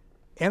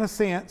 In a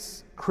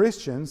sense,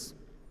 Christians,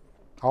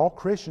 all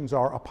Christians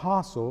are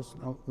apostles.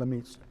 Let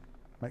me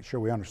make sure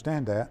we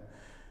understand that.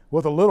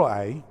 With a little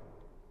a,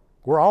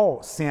 we're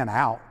all sent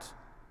out.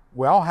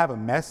 We all have a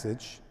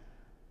message.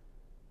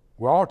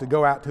 We all are to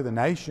go out to the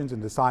nations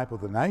and disciple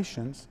the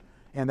nations.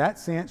 In that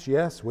sense,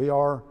 yes, we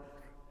are,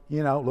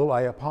 little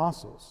a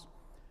apostles.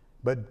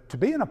 But to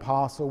be an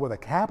apostle with a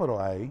capital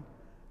A,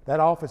 that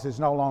office is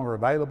no longer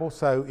available.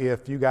 So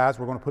if you guys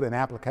were going to put an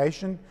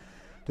application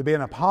to be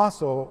an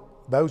apostle,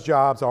 those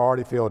jobs are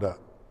already filled up.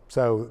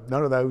 So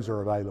none of those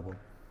are available.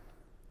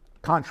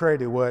 Contrary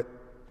to what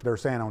they're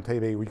saying on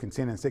TV, we can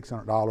send in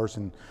 $600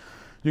 and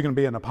you can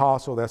be an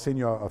apostle. They'll send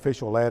you an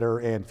official letter,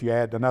 and if you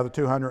add another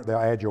 $200, they'll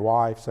add your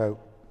wife. So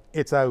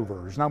it's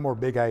over. There's no more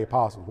big A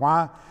apostles.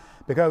 Why?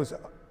 Because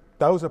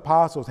those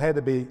apostles had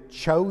to be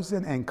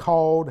chosen and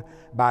called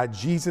by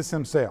Jesus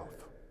himself.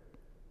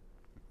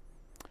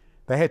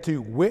 They had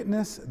to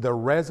witness the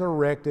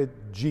resurrected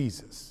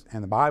Jesus.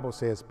 And the Bible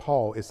says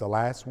Paul is the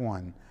last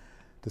one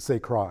to see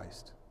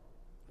Christ.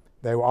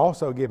 They were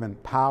also given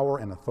power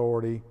and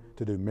authority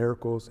to do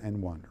miracles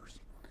and wonders.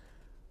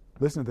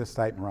 Listen to this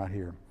statement right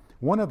here.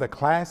 One of the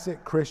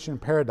classic Christian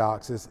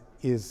paradoxes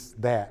is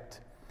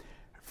that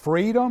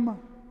freedom,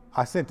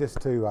 I sent this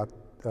to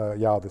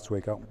y'all this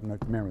week, I don't know if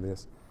you remember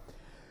this.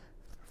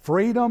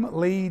 Freedom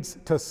leads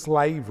to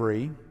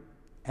slavery,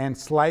 and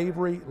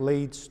slavery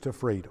leads to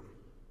freedom.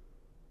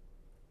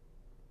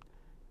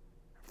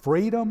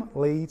 Freedom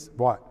leads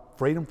what?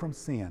 Freedom from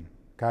sin,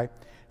 okay?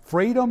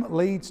 Freedom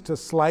leads to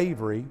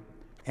slavery,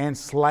 and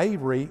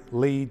slavery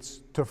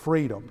leads to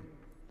freedom.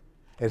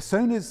 As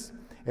soon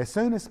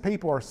as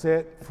people are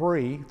set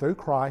free through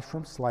Christ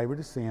from slavery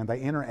to sin,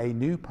 they enter a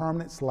new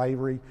permanent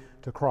slavery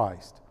to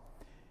Christ.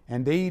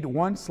 Indeed,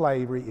 one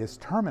slavery is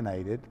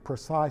terminated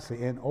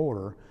precisely in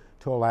order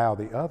to allow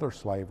the other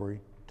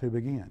slavery to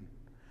begin.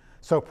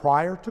 So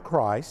prior to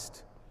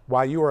Christ,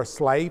 while you were a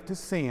slave to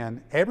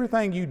sin,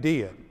 everything you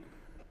did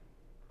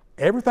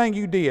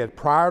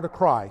prior to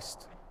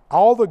Christ,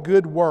 all the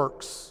good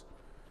works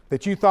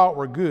that you thought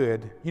were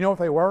good, you know what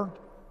they were?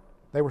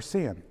 They were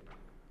sin.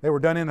 They were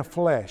done in the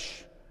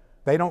flesh.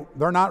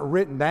 They're not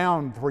written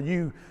down for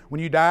you. When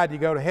you died, you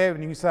go to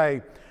heaven and you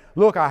say,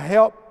 look, I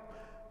helped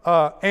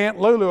Aunt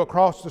Lulu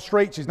across the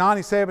street. She's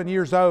 97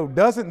 years old.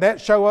 Doesn't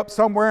that show up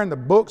somewhere in the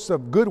books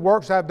of good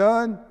works I've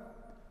done?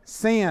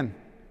 Sin.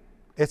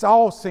 It's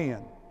all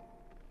sin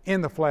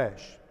in the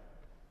flesh.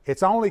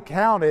 It's only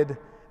counted.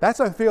 That's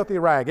a filthy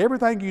rag.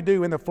 Everything you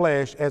do in the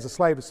flesh as a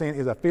slave to sin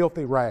is a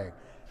filthy rag.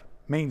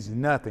 Means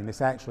nothing.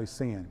 It's actually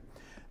sin.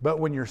 But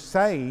when you're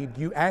saved,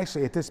 you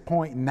actually at this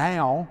point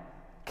now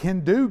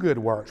can do good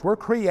works. We're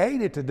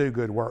created to do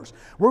good works.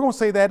 We're going to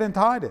see that in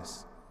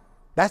Titus.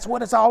 That's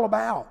what it's all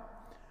about.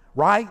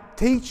 Right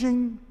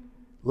teaching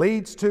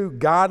leads to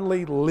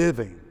godly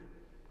living,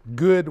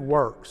 good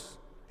works.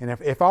 And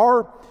if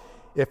our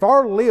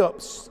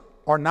lips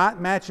are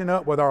not matching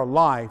up with our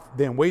life,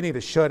 then we need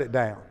to shut it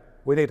down.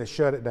 We need to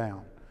shut it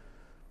down.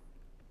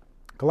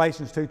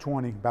 Galatians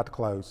 2:20, about to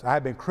close. I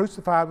have been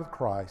crucified with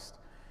Christ.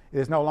 It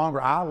is no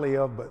longer I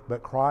live,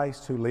 but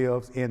Christ who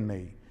lives in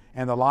me.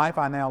 And the life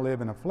I now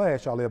live in the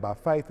flesh, I live by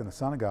faith in the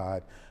Son of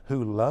God,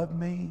 who loved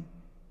me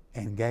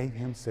and gave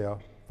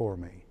himself for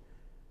me.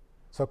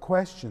 So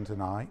question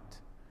tonight,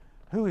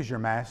 who is your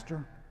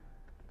master?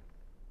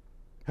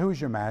 Who is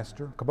your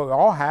master? We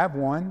all have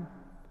one.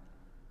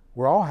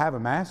 We all have a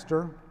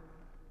master.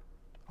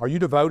 Are you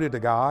devoted to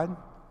God?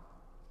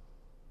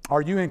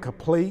 Are you in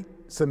complete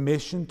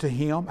submission to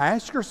him?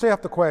 Ask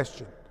yourself the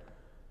question.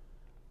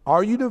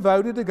 Are you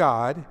devoted to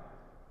God,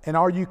 and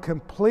are you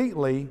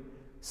completely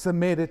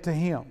submitted to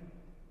him?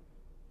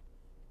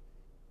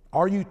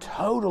 Are you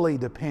totally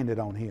dependent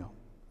on him?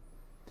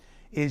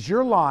 Is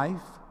your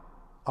life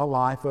a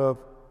life of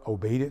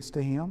obedience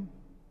to Him?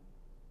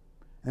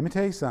 Let me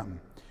tell you something.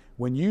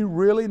 When you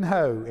really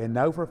know and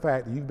know for a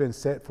fact that you've been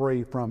set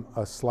free from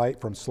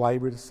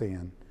slavery to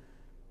sin,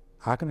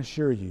 I can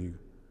assure you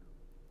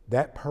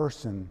that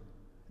person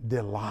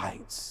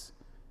delights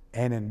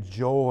and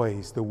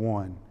enjoys the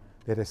one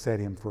that has set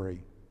him free.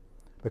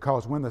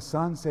 Because when the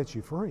Son sets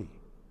you free,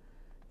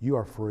 you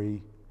are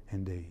free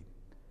indeed.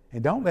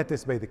 And don't let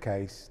this be the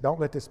case. Don't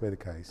let this be the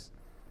case.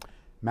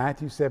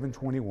 Matthew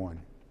 7:21.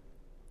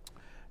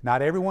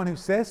 Not everyone who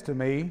says to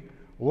me,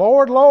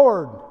 Lord,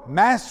 Lord,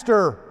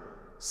 Master,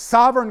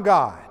 Sovereign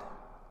God,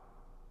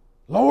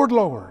 Lord,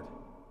 Lord.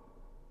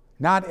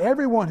 Not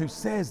everyone who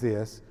says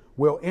this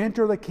will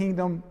enter the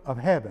kingdom of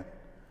heaven,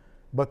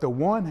 but the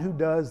one who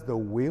does the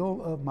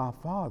will of my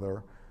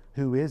Father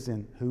who is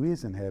in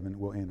heaven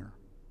will enter.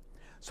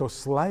 So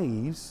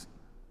slaves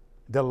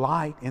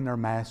delight in their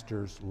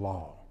master's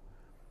law.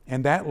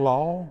 And that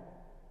law,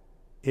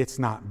 it's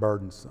not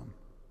burdensome.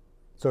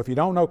 So if you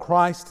don't know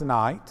Christ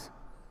tonight,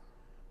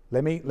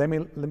 let me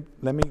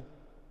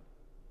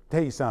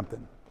tell you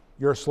something.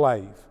 You're a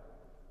slave.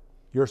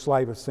 You're a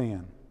slave of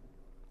sin.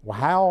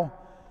 Well,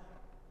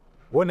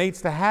 what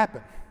needs to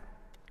happen?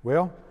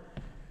 Well,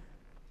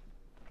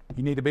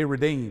 you need to be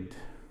redeemed.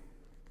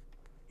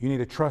 You need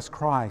to trust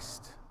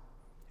Christ.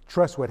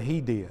 Trust what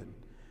He did.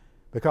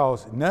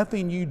 Because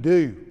everything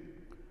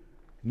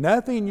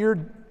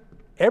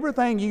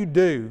you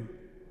do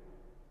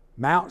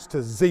amounts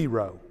to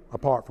zero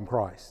apart from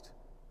Christ.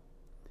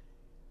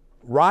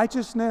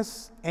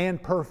 Righteousness and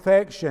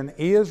perfection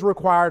is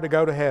required to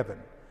go to heaven.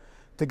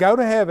 To go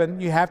to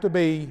heaven, you have to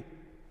be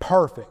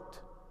perfect.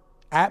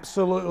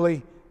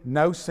 Absolutely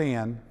no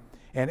sin.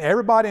 And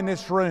everybody in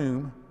this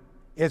room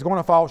is going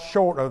to fall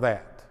short of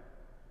that.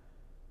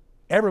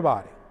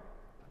 Everybody.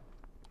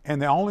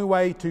 And the only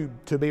way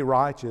to be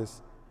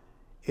righteous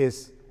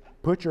is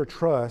put your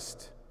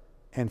trust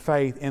and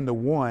faith in the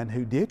one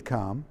who did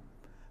come,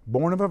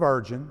 born of a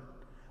virgin,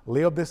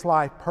 lived this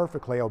life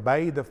perfectly,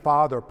 obeyed the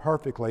Father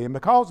perfectly, and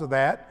because of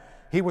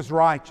that, He was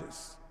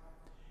righteous.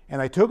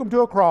 And they took Him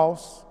to a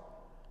cross,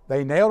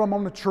 they nailed Him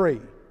on the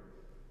tree.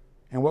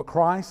 And what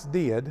Christ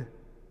did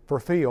for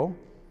Phil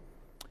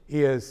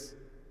is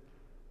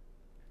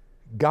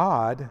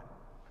God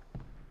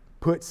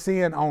put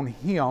sin on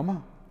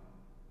Him,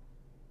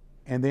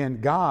 and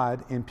then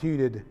God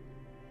imputed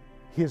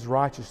His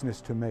righteousness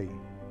to me.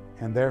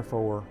 And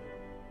therefore,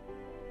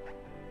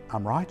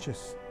 I'm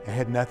righteous. It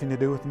had nothing to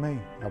do with me.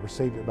 I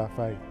received it by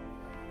faith.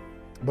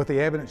 But the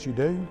evidence you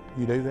do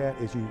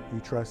that is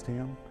you trust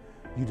Him,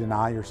 you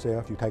deny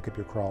yourself, you take up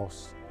your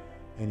cross,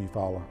 and you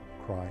follow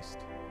Christ.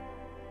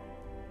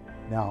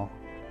 Now,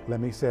 let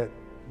me set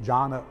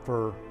John up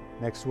for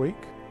next week.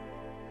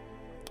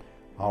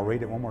 I'll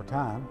read it one more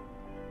time.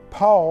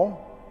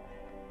 Paul,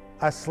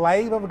 a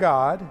slave of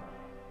God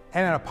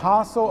and an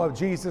apostle of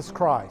Jesus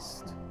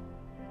Christ.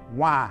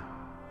 Why?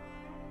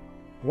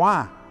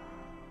 Why?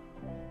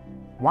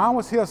 Why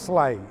was he a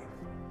slave?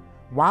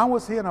 Why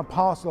was he an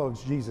apostle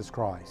of Jesus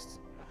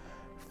Christ?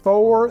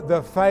 For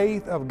the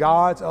faith of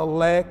God's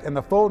elect and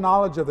the full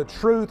knowledge of the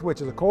truth which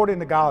is according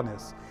to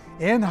godliness,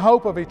 in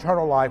hope of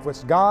eternal life,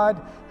 which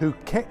God,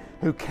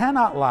 who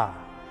cannot lie,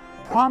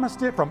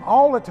 promised it from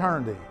all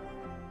eternity,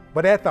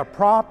 but at the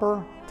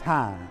proper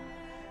time,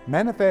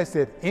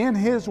 manifested in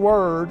His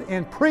word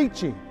in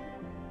preaching,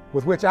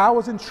 with which I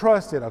was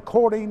entrusted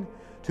according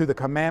to the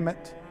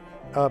commandment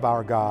of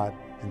our God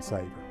and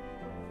Savior.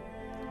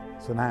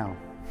 So now,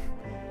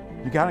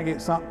 you kind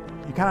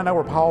of know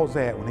where Paul's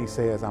at when he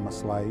says, I'm a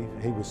slave.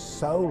 He was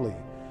solely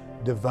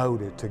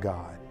devoted to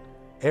God.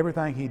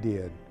 Everything he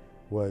did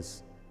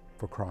was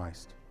for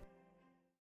Christ.